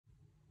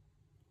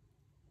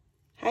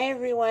Hi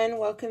everyone,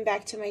 welcome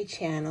back to my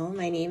channel.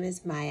 My name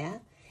is Maya,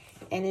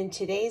 and in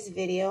today's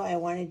video I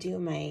want to do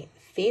my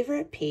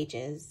favorite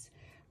pages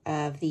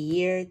of the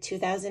year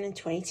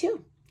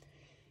 2022.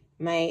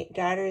 My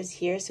daughter is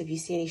here, so if you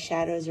see any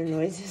shadows or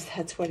noises,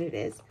 that's what it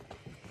is.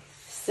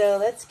 So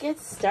let's get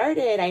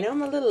started. I know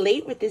I'm a little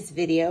late with this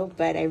video,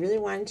 but I really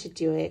wanted to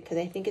do it because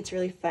I think it's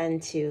really fun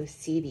to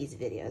see these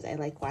videos. I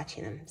like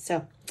watching them.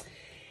 So,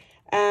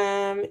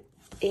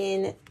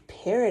 in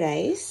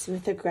Paradise,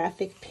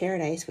 Mythographic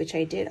Paradise, which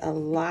I did a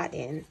lot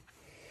in.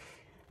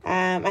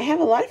 I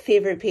have a lot of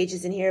favorite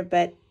pages in here,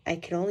 but I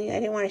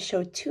didn't want to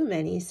show too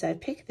many, so I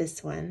picked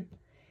this one.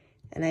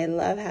 And I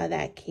love how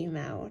that came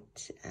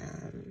out.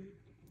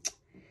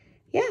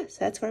 Yeah, so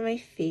that's one of my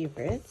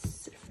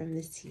favorites from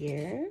this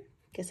year.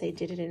 I guess I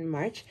did it in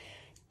March.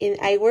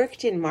 I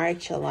worked in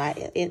March a lot.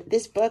 In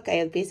this book,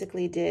 I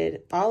basically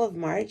did all of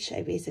March.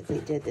 I basically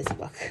did this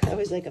book. I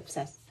was like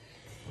obsessed.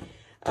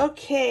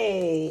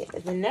 Okay,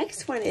 the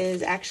next one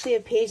is actually a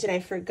page that I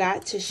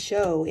forgot to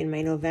show in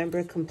my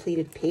November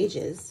completed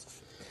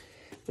pages,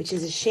 which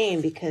is a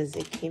shame because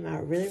it came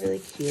out really, really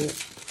cute.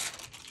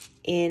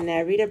 In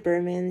Rita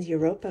Berman's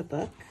Europa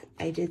book,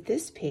 I did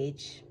this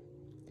page,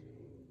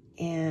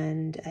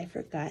 and I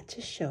forgot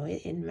to show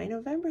it in my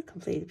November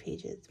completed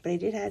pages, but I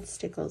did add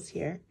stickles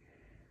here.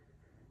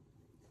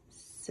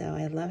 So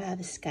I love how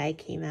the sky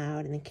came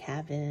out and the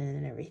cabin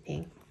and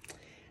everything.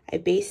 I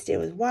based it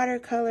with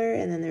watercolor,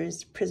 and then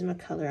there's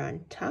Prismacolor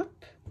on top.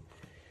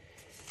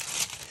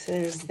 So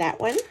there's that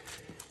one.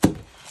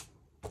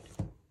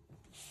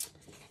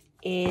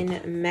 In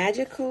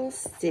Magical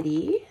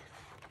City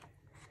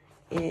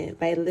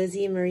by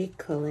Lizzie Marie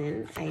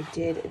Cullen, I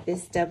did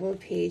this double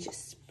page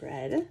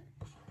spread.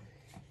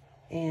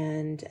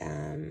 And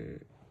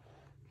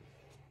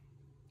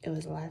it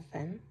was a lot of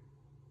fun.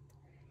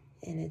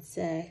 And it's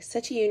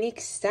such a unique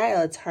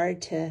style. It's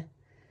hard to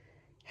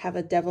have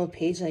a double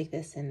page like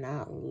this and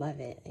not love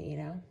it, you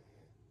know,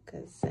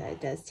 because it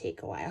does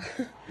take a while.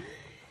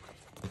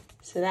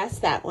 So that's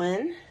that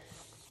one.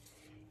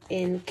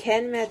 In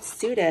Ken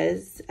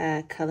Matsuda's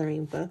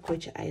coloring book,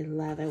 which I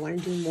love, I want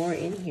to do more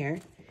in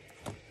here.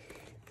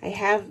 I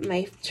have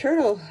my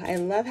turtle. I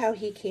love how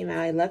he came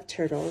out. I love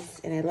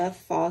turtles, and I love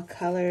fall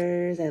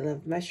colors. I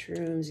love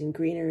mushrooms and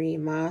greenery,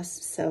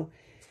 moss. So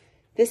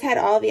this had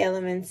all the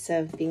elements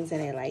of things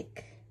that I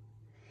like.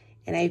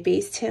 And I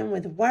based him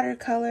with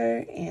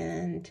watercolor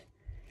and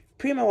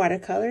Prima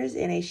watercolors,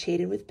 and I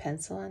shaded with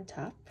pencil on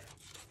top.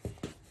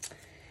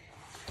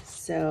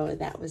 So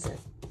that was a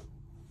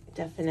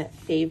definite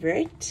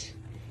favorite.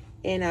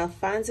 In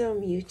Alfonso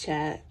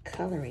Mucha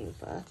coloring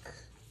book,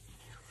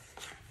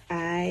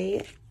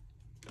 I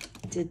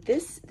did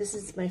this. This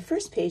is my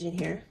first page in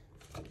here,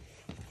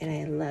 and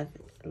I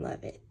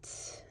love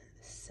it.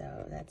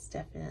 So that's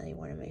definitely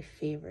one of my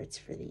favorites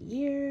for the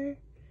year.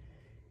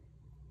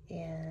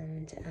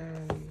 And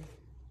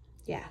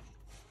yeah,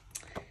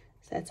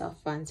 so that's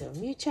Alfonso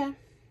Mucha.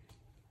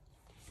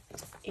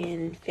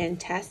 In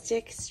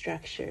Fantastic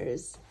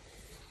Structures,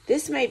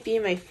 this might be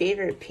my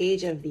favorite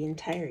page of the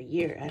entire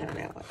year. I don't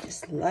know, I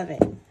just love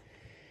it.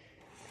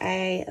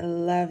 I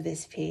love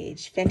this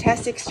page.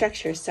 Fantastic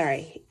Structures,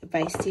 sorry,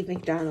 by Steve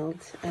McDonald.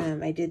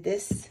 I did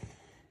this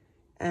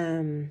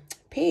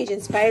page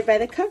inspired by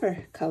the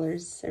cover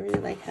colors. I really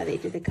like how they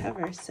did the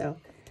cover, so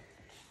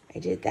I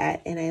did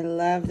that, and I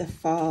love the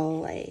fall,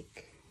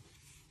 like,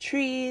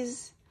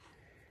 trees.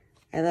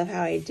 I love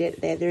how I did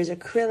that. There's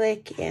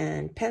acrylic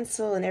and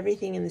pencil and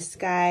everything in the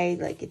sky,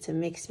 like it's a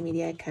mixed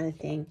media kind of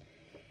thing.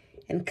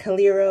 And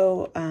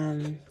Caliro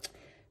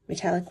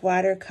metallic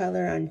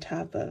watercolor on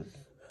top of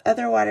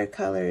other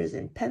watercolors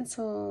and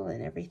pencil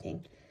and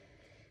everything.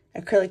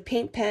 Acrylic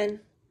paint pen.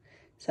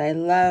 So I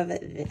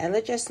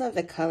just love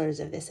the colors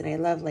of this, and I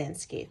love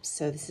landscapes.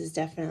 So this is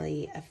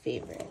definitely a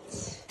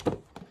favorite.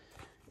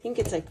 I think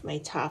it's like my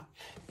top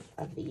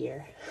of the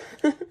year.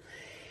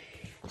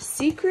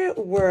 Secret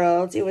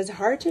Worlds. It was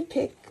hard to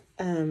pick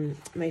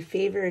my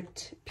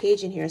favorite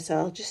page in here, so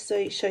I'll just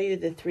show you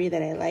the three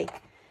that I like.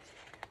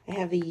 I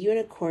have the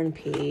unicorn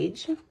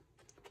page.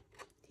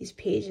 These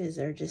pages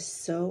are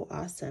just so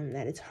awesome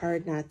that it's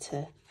hard not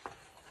to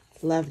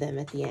love them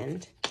at the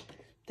end.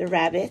 The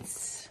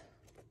rabbits.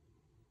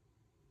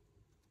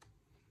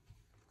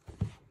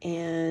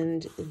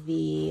 And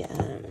the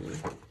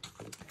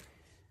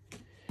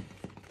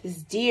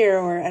this deer,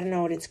 or I don't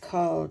know what it's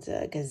called,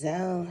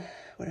 gazelle,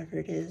 whatever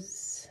it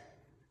is.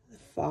 The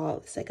fall,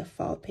 it's like a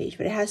fall page,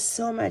 but it has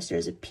so much.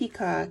 There's a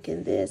peacock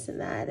and this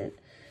and that, and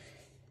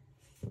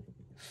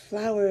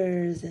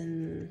flowers,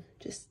 and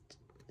just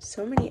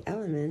so many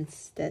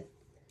elements that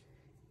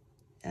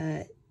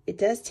it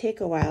does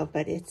take a while,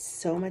 but it's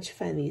so much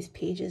fun. These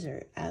pages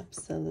are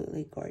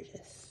absolutely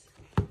gorgeous.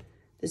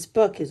 This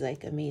book is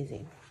like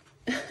amazing.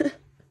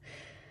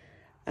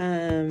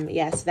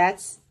 Yes,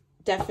 that's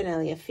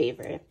definitely a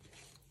favorite.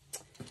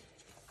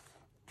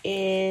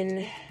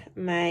 In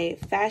my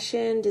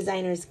fashion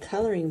designer's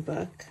coloring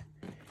book,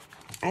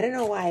 I don't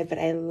know why, but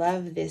I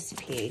love this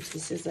page.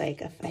 This is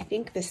like, I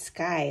think the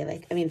sky,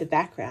 like, I mean, the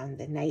background,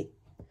 the night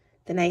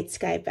the night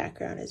sky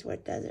background is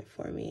what does it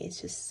for me.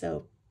 It's just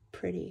so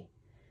pretty.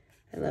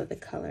 I love the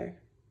color.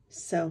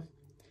 So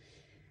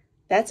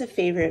that's a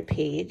favorite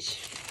page.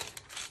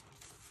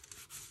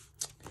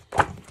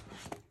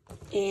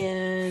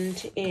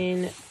 And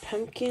in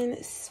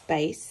Pumpkin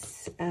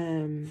Spice,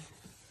 let's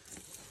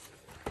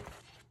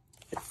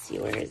see,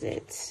 where is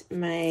it?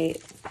 My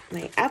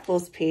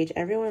apples page,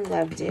 everyone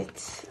loved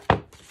it.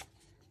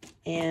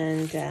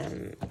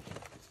 And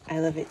I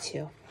love it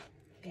too.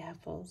 The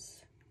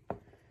apples.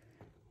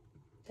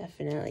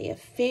 Definitely a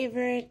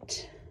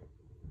favorite.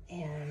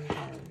 And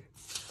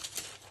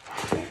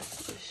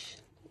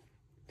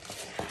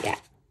yeah.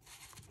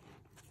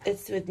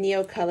 It's with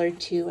Neocolor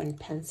 2 and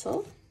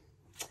pencil.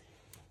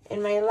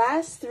 And my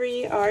last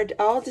three are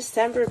all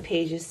December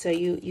pages. So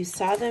you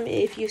saw them.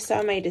 If you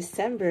saw my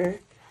December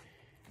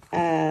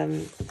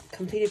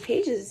completed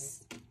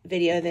pages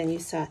video, then you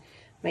saw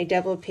my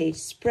double page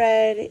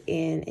spread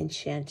in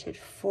Enchanted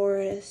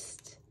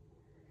Forest.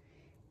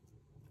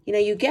 You know,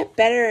 you get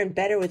better and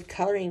better with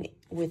coloring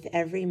with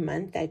every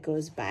month that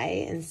goes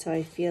by. And so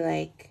I feel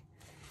like,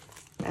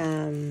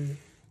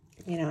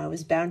 you know, I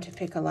was bound to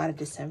pick a lot of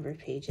December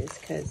pages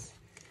because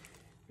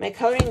my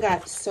coloring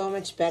got so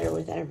much better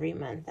with every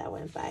month that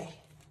went by.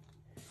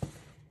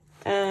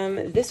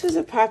 This was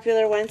a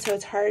popular one, so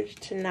it's hard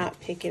to not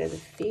pick it as a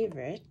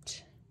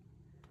favorite.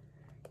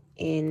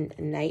 In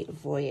Night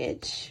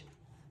Voyage.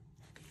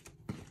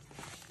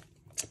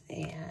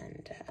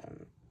 And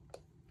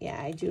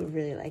yeah, I do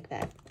really like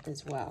that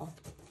as well.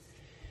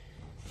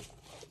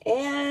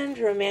 And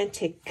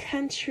Romantic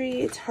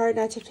Country. It's hard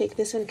not to pick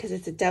this one because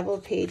it's a double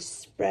page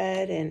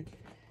spread, and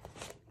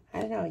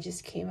I don't know, it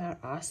just came out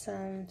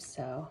awesome.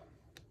 So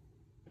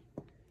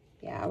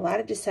yeah, a lot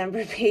of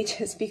December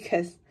pages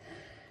because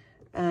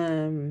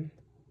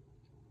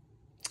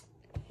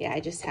yeah,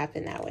 it just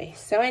happened that way.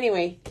 So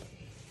anyway,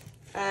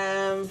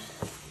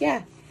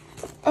 yeah.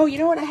 Oh, you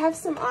know what? I have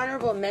some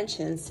honorable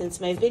mentions since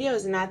my video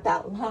is not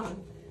that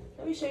long.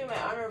 Let me show you my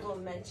honorable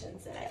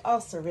mentions that I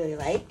also really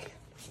like.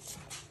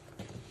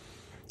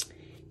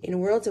 In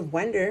Worlds of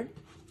Wonder,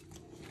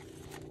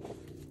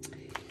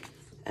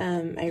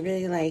 I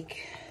really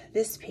like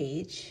this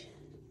page.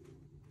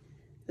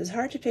 It was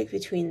hard to pick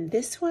between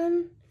this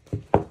one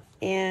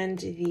and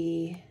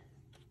the,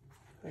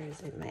 where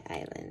is it, my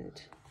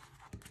island?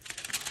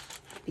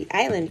 The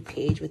island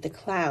page with the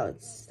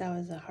clouds. That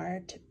was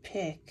hard to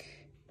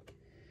pick,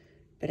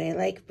 but I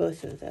like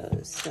both of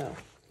those, so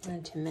I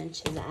wanted to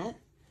mention that.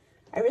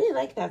 I really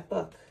like that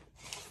book.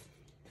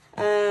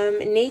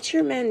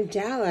 Nature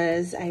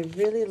Mandalas, I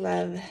really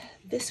love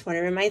this one. It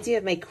reminds me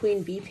of my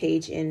Queen Bee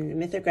page in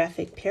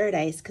Mythographic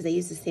Paradise because I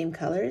use the same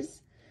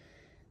colors.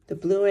 The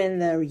blue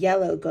and the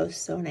yellow go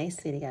so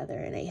nicely together,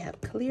 and I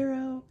have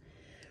Calero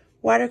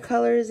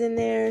watercolors in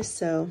there,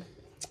 so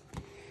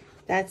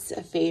that's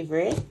a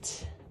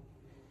favorite.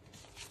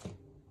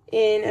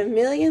 In A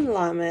Million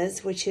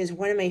Llamas, which is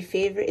one of my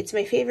favorite, it's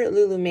my favorite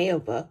Lulu Mayo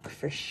book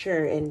for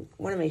sure, and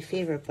one of my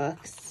favorite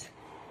books,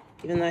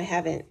 even though I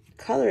haven't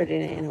colored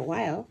in it in a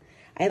while.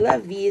 I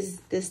love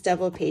this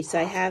double page. So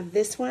I have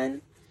this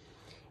one,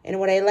 and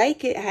what I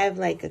like, I have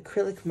like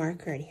acrylic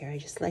marker in here. I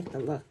just like the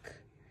look.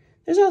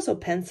 There's also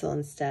pencil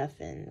and stuff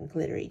and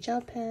glittery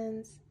gel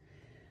pens,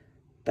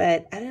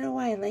 but I don't know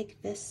why I like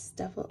this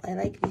double. I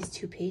like these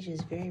two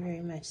pages very,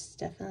 very much. It's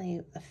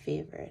definitely a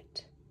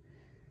favorite.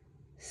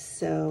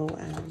 So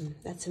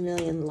that's A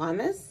Million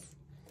Llamas.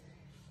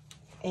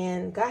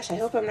 And gosh, I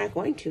hope I'm not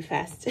going too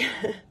fast.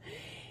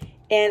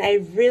 And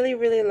I really,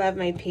 really love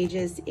my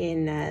pages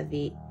in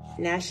the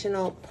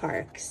national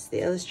parks,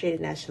 the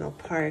illustrated national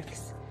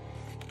parks.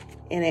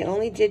 And I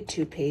only did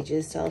 2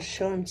 pages, so I'll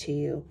show them to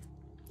you.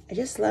 I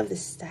just love the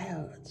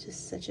style. It's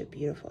just such a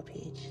beautiful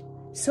page.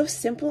 So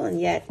simple, and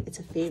yet it's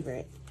a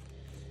favorite.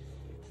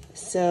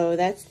 So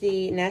that's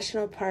the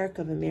National Park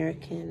of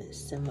American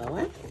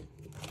Samoa.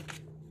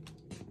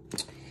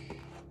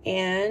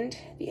 And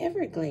the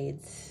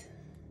Everglades.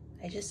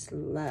 I just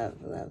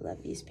love, love,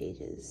 love these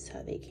pages,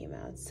 how they came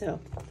out.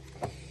 So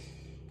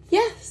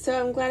yeah, so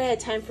I'm glad I had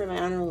time for my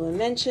honorable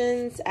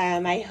mentions.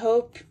 I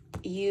hope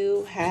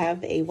you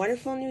have a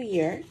wonderful new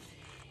year,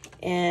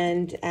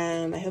 and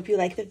I hope you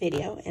like the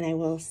video, and I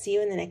will see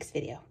you in the next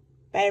video.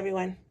 Bye,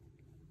 everyone.